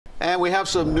And we have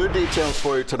some new details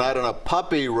for you tonight on a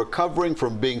puppy recovering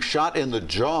from being shot in the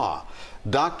jaw.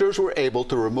 Doctors were able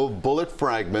to remove bullet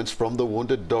fragments from the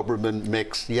wounded Doberman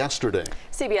mix yesterday.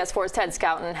 CBS 4's Ted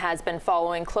Scouten has been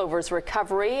following Clover's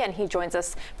recovery, and he joins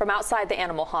us from outside the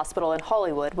animal hospital in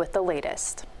Hollywood with the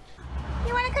latest.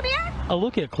 You want to come here? A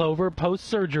look at Clover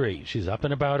post-surgery. She's up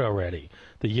and about already.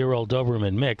 The year-old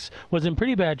Doberman mix was in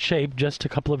pretty bad shape just a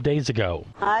couple of days ago.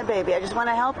 Hi, baby. I just want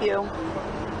to help you.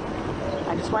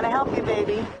 I just want to help you,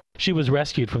 baby. She was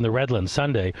rescued from the Redlands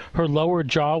Sunday. Her lower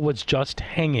jaw was just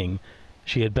hanging.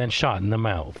 She had been shot in the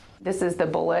mouth. This is the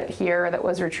bullet here that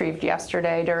was retrieved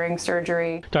yesterday during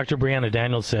surgery. Dr. Brianna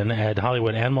Danielson at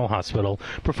Hollywood Animal Hospital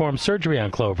performed surgery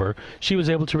on Clover. She was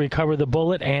able to recover the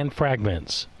bullet and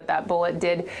fragments. That bullet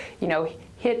did,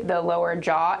 hit the lower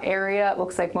jaw area. It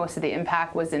looks like most of the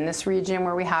impact was in this region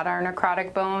where we had our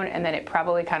necrotic bone, and then it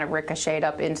probably kind of ricocheted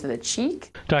up into the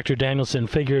cheek. Dr. Danielson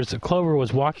figures that Clover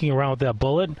was walking around with that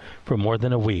bullet for more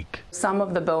than a week. Some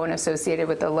of the bone associated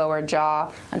with the lower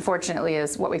jaw, unfortunately,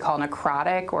 is what we call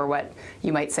necrotic, or what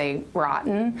you might say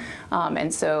rotten,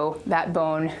 and so that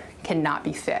bone cannot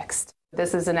be fixed.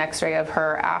 This is an x-ray of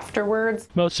her afterwards.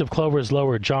 Most of Clover's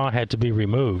lower jaw had to be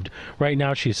removed. Right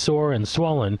now she's sore and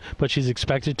swollen, but she's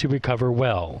expected to recover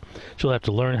well. She'll have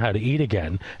to learn how to eat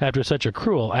again after such a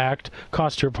cruel act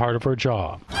cost her part of her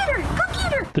jaw. Get her! Go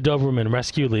get her! The Doberman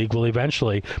Rescue League will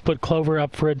eventually put Clover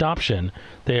up for adoption.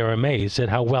 They are amazed at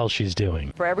how well she's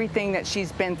doing. For everything that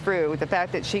she's been through, the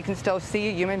fact that she can still see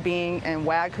a human being and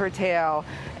wag her tail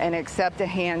and accept a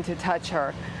hand to touch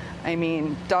her. I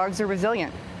mean, dogs are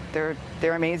resilient.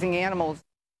 They're amazing animals.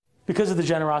 Because of the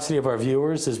generosity of our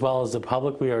viewers as well as the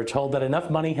public, we are told that enough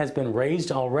money has been raised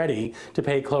already to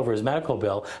pay Clover's medical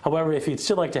bill. However, if you'd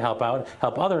still like to help out,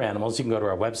 help other animals, you can go to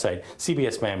our website,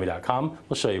 cbsmiami.com.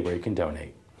 We'll show you where you can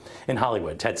donate. In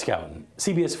Hollywood, Ted Scouten,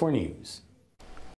 CBS 4 News.